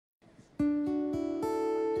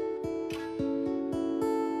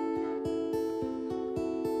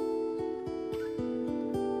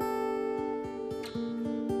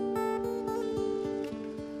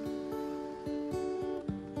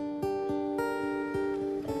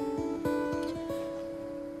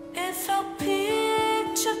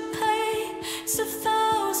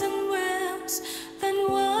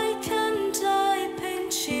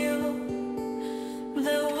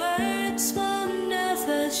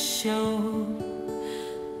show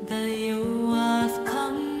that you have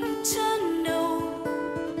come to know.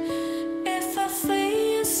 If a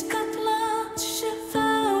face got lost in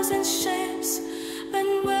thousand shapes, then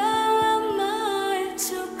where am I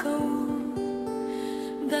to go?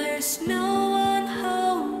 There's no one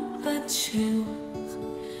home but you.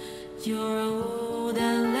 You're